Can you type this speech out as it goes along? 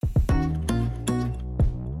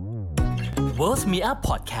World Me Up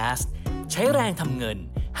Podcast ใช้แรงทำเงิน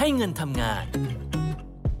ให้เงินทำงาน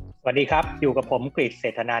สวัสดีครับอยู่กับผมกฤษ เศร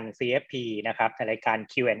ษฐนันท์ CFP นะครับในรายการ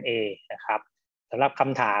Q&A นะครับสำหรับค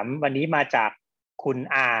ำถามวันนี้มาจากคุณ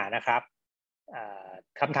อานะครับ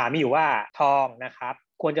คำถามมีอยู่ว่าทองนะครับ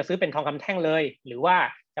ควรจะซื้อเป็นทองคำแท่งเลยหรือว่า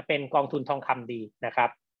จะเป็นกองทุนทองคำดีนะครับ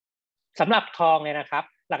สำหรับทองเนี่ยนะครับ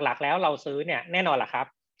หลักๆแล้วเราซื้อเนี่ยแน่นอนแหละครับ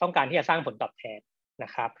ต้องการที่จะสร้างผลตอบแทนน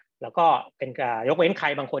ะครับแล้วก็เป็นยกเว้นใคร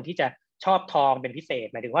บางคนที่จะชอบทองเป็นพิเศษ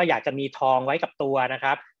หมายถึงว่าอยากจะมีทองไว้กับตัวนะค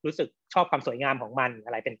รับรู้สึกชอบความสวยงามของมันอ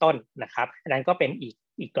ะไรเป็นต้นนะครับอันนั้นก็เป็น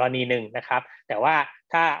อีกกรณีหนึ่งนะครับแต่ว่า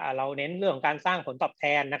ถ้าเราเน้นเรื่องของการสร้างผลตอบแท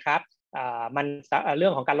นนะครับมันเรื่อ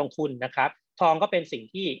งของการลงทุนนะครับทองก็เป็นสิ่ง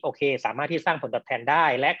ที่โอเคสามารถที่สร้างผลตอบแทนได้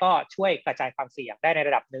และก็ช่วยกระจายความเสี่ยงได้ในร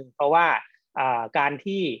ะดับหนึ่งเพราะว่าการ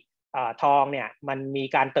ที่ทองเนี่ยมันมี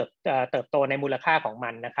การเติบโตในมูลค่าของมั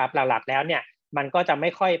นนะครับหลักๆแล้วเนี่ยมันก็จะไม่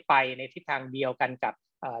ค่อยไปในทิศทางเดียวกันกับ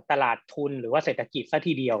ตลาดทุนหรือว่าเศรษฐกิจซะ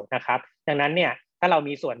ทีเดียวนะครับดังนั้นเนี่ยถ้าเรา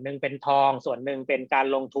มีส่วนหนึ่งเป็นทองส่วนหนึ่งเป็นการ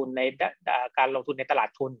ลงทุนในตลาด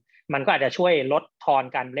ทุนมันก็อาจจะช่วยลดทอน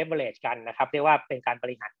การเลเวอเรจกันนะครับเรียกว่าเป็นการบ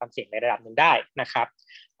ริหารความเสี่ยงในระดับหนึ่งได้นะครับ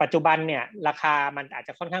ปัจจุบันเนี่ยราคามันอาจจ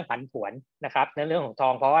ะค่อนข้างผันผวนนะครับในเรื่องของทอ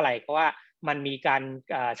งเพราะว่าอะไรเพราะว่ามันมีการ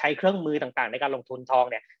ใช้เครื่องมือต่างๆในการลงทุนทอง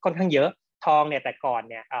เนี่ยค่อนข้างเยอะทองเนี่ยแต่ก่อน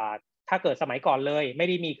เนี่ยถ้าเกิดสมัยก่อนเลยไม่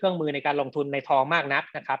ได้มีเครื่องมือในการลงทุนในทองมากนัก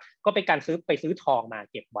นะครับก็เป็นการซื้อทองมา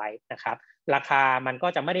เก็บไว้นะครับราคามันก็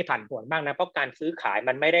จะไม่ได้ผันผวนมากนะเพราะการซื้อขาย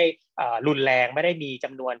มันไม่ได้รุนแรงไม่ได้มีจ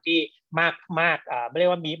ำนวนที่มากไม่ได้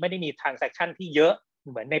ว่าไม่ได้มี transaction ที่เยอะ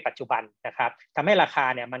เหมือนในปัจจุบันนะครับทำให้ราคา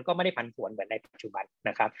เนี่ยมันก็ไม่ได้ผันผวนเหมือนในปัจจุบัน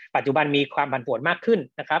นะครับปัจจุบันมีความผันผวนมากขึ้น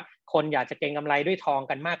นะครับคนอยากจะเก็งกำไรด้วยทอง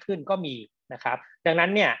กันมากขึ้นก็มีนะครับดังนั้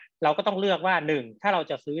นเนี่ยเราก็ต้องเลือกว่า1ถ้าเรา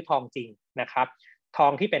จะซื้อทองจริงนะครับทอ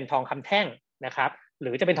งที่เป็นทองคำแท่งนะครับห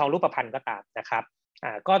รือจะเป็นทองรูปพรรณก็ตามนะครับ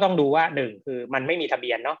ก็ต้องดูว่า1คือมันไม่มีทะเ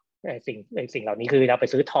บียนเนาะสิ่งเหล่านี้คือเราไป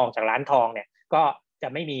ซื้อทองจากร้านทองเนี่ยก็จะ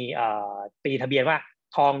ไม่มีตีทะเบียนว่า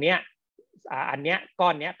ทองเนี้ยอันเนี้ยก้อ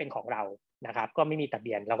นเนี้ยเป็นของเรานะครับก็ไม่มีทะเ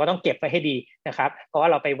บียนเราก็ต้องเก็บไว้ให้ดีนะครับเพราะว่า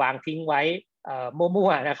เราไปวางทิ้งไว้มั่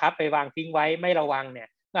วๆนะครับไปวางทิ้งไว้ไม่ระวังเนี่ย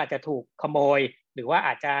ก็อาจจะถูกขโมยหรือว่าอ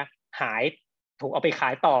าจจะหายถูกเอาไปขา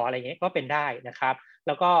ยต่ออะไรเงี้ยก็เป็นได้นะครับแ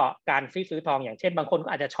ล้วก็การซื้อทองอย่างเช่นบางคนก็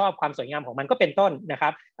อาจจะชอบความสวยงามของมันก็เป็นต้นนะครั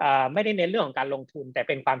บไม่ได้เน้นเรื่องของการลงทุนแต่เ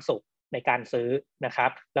ป็นความสุขในการซื้อนะครั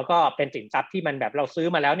บแล้วก็เป็นสินทรัพย์ที่มันแบบเราซื้อ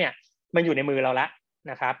มาแล้วเนี่ยมันอยู่ในมือเราละ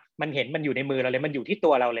นะครับมันอยู่ในมือเราเลยมันอยู่ที่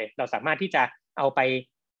ตัวเราเลยเราสามารถที่จะเอาไป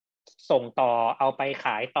ส่งต่อเอาไปข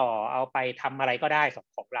ายต่อเอาไปทำอะไรก็ได้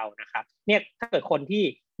ของเรานะครับเนี่ยถ้าเกิดคนที่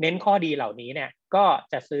เน้นข้อดีเหล่านี้เนี่ยก็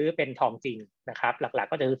จะซื้อเป็นทองจริงนะครับหลัก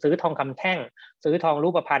ๆก็จะซื้อทองคำแท่งซื้อทองรู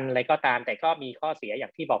ปพรรณอะไรก็ตามแต่ก็มีข้อเสียอย่า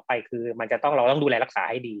งที่บอกไปคือมันจะต้องเราต้องดูแลรักษา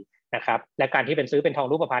ให้ดีนะครับและการที่เป็นซื้อเป็นทอง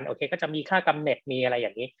รูปพรรณโอเคก็จะมีค่ากำเนิดมีอะไรอย่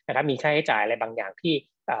างนี้นะครับมีค่าใช้จ่ายอะไรบางอย่างที่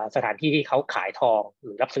สถานที่ที่เขาขายทองห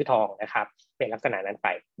รือรับซื้อทองนะครับเป็นลักษณะนั้นไป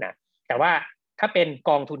นะแต่ว่าถ้าเป็น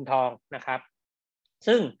กองทุนทองนะครับ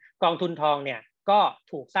ซึ่งกองทุนทองเนี่ยก็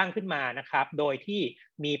ถูกสร้างขึ้นมานะครับโดยที่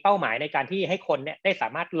มีเป้าหมายในการที่ให้คนเนี่ยได้สา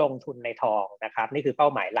มารถลงทุนในทองนะครับนี่คือเป้า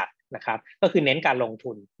หมายหลักนะครับก็คือเน้นการลง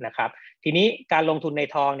ทุนนะครับทีนี้การลงทุนใน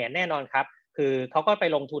ทองเนี่ยแน่นอนครับคือเขาก็ไป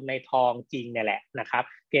ลงทุนในทองจริงเนี่ยแหละนะครับ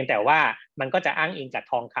เพียงแต่ว่ามันก็จะอ้างอิงจาก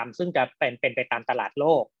ทองคำซึ่งจะเป็นไปตามตลาดโล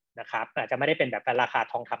กนะครับอาจจะไม่ได้เป็นแบบราคา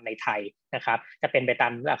ทองคำในไทยนะครับจะเป็นไปตา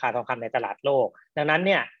มราคาทองคำในตลาดโลกดังนั้นเ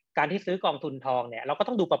นี่ยการที่ซื้อกองทุนทองเนี่ยเราก็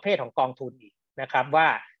ต้องดูประเภทของกองทุนอีกนะครับว่า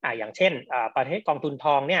อย่างเช่นประเภทกองทุนท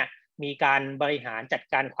องเนี่ยมีการบริหารจัด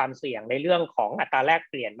การความเสี่ยงในเรื่องของอัตราแลก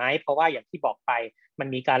เปลี่ยนไหมเพราะว่าอย่างที่บอกไปมัน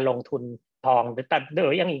มีการลงทุนทองโด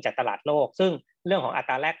ยยังอิงจากตลาดโลกซึ่งเรื่องของอั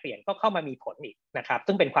ตราแลกเปลี่ยนก็เข้ามามีผลอีกนะครับ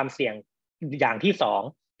ซึ่งเป็นความเสี่ยงอย่างที่สอง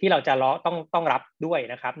ที่เราจะต้องรับด้วย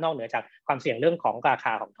นะครับนอกเหนือจากความเสี่ยงเรื่องของราค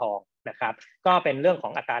าของทองนะครับก็เป็นเรื่องขอ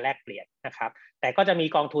งอัตราแลกเปลี่ยนนะครับแต่ก็จะมี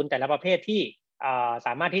กองทุนแต่ละประเภทที่ส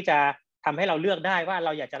ามารถที่จะทำให้เราเลือกได้ว่าเร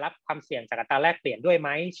าอยากจะรับความเสี่ยงจากอัตราแลกเปลี่ยนด้วยไหม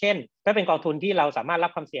เช่นถ้าเป็นกองทุนที่เราสามารถรั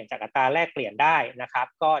บความเสี่ยงจากอัตราแลกเปลี่ยนได้นะครับ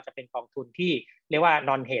ก็จะเป็นกองทุนที่เรียกว่า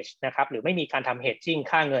non hedge นะครับหรือไม่มีการทำ hedging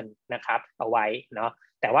ค่าเงินนะครับเอาไว้เนาะ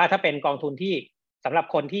แต่ว่าถ้าเป็นกองทุนที่สำหรับ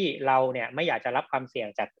คนที่เราเนี่ยไม่อยากจะรับความเสี่ยง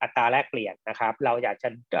จากอัตราแลกเปลี่ยนนะครับเราอยากจะ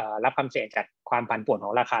รับความเสี่ยงจากความผันผวนข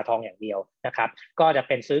องราคาทองอย่างเดียวนะครับก็จะเ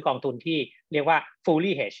ป็นซื้อกองทุนที่เรียกว่า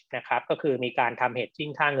fully hedge นะครับก็คือมีการทำ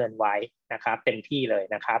hedging ค่าเงินไว้นะครับเต็มที่เลย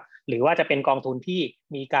นะครับหรือว่าจะเป็นกองทุนที่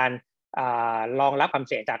มีการรองรับความเ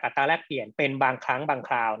สี่ยงจากอัตราแลกเปลี่ยนเป็นบางครั้งบางค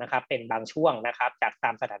ราวนะครับเป็นบางช่วงนะครับจากต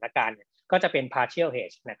ามสถานการณ์ก็จะเป็น partial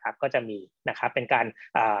hedge นะครับก็จะมีนะครับเป็นการ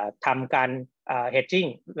ทำการhedging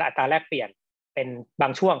อัตราแลกเปลี่ยนเป็นบา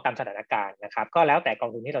งช่วงตามสถานการณ์นะครับก็แล้วแต่กอง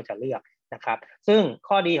ทุนที่เราจะเลือกนะครับซึ่ง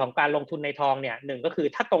ข้อดีของการลงทุนในทองเนี่ยหนึ่งก็คือ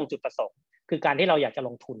ถ้าตรงจุดประสงค์ คือการที่เราอยากจะล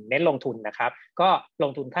งทุนเน้นลงทุนนะครับก็ล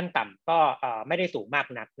งทุนขั้นต่ำก็ไม่ได้สูงมาก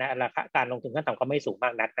นักนะราคาการลงทุนขั้นต่ำก็ไม่สูงม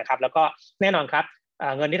ากนักนะครับแล้วก็แน่นอนครับ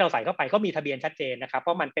เงินที่เราใส่เข้าไปก็มีทะเบียนชัดเจนนะครับเพร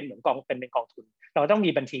าะมันเป็นเหมือนเป็นกองทุนเราต้อง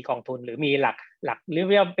มีบัญชีกองทุนหรือมีหลักเรียก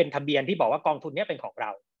ว่าเป็นทะเบียนที่บอกว่ากองทุนนี้เป็นของเร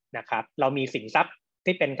านะครับเรามีสินทรัพย์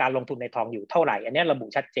ที่เป็นการลงทุนในทองอยู่เท่าไหร่อันนี้ระบุ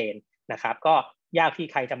ชัดเจนนะครับก็ยากที่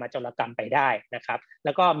ใครจะมาโจรกรรมไปได้นะครับแ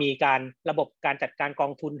ล้วก็มีการระบบการจัดการกอ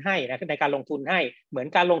งทุนให้นะในการลงทุนให้เหมือน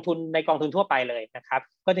การลงทุนในกองทุนทั่วไปเลยนะครับ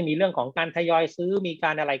ก็จะมีเรื่องของการทยอยซื้อมีก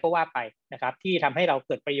ารอะไรก็ว่าไปนะครับที่ทำให้เราเ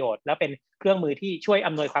กิดประโยชน์แล้วเป็นเครื่องมือที่ช่วย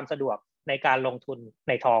อำนวยความสะดวกในการลงทุนใ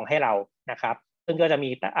นทองให้เรานะครับซึ่งก็จะมี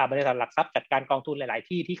บริษัทหลักทรัพย์จัดการกองทุนหลายๆ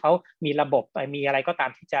ที่เขามีระบบมีอะไรก็ตา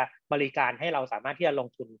มที่จะบริการให้เราสามารถที่จะลง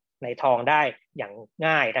ทุนในทองได้อย่าง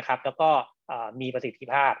ง่ายนะครับแล้วก็มีประสิทธิ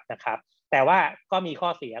ภาพนะครับแต่ว่าก็มีข้อ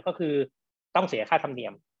เสียก็คือต้องเสียค่าธรรมเนีย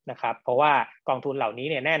มนะครับเพราะว่ากองทุนเหล่านี้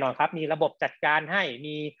เนี่ยแน่นอนครับมีระบบจัดการให้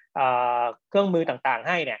มีเครื่องมือต่างๆใ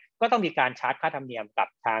ห้เนี่ยก็ต้องมีการชาร์จค่าธรรมเนียมกับ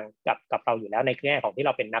ทางกับเราอยู่แล้วในแง่ของที่เร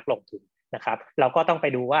าเป็นนักลงทุนนะครับเราก็ต้องไป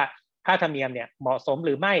ดูว่าค่าธรรมเนียมเนี่ยเหมาะสมห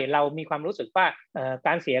รือไม่เรามีความรู้สึกว่าก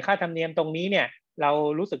ารเสียค่าธรรมเนียมตรงนี้เนี่ยเรา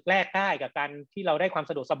รู้สึกแลกได้กับการที่เราได้ความ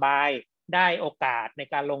สะดวกสบายได้โอกาสใน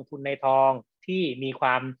การลงทุนในทองที่มีคว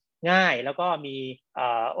ามง่ายแล้วก็มี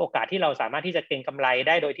โอกาสที่เราสามารถที่จะเก็งกำไรไ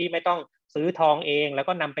ด้โดยที่ไม่ต้องซื้อทองเองแล้ว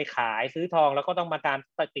ก็นำไปขายซื้อทองแล้วก็ต้องมา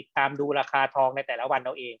ติดตามดูราคาทองในแต่ละวันเร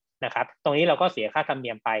าเองนะครับตรงนี้เราก็เสียค่าธรรมเนี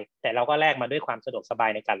ยมไปแต่เราก็แลกมาด้วยความสะดวกสบาย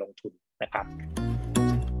ในการลงทุนนะครับ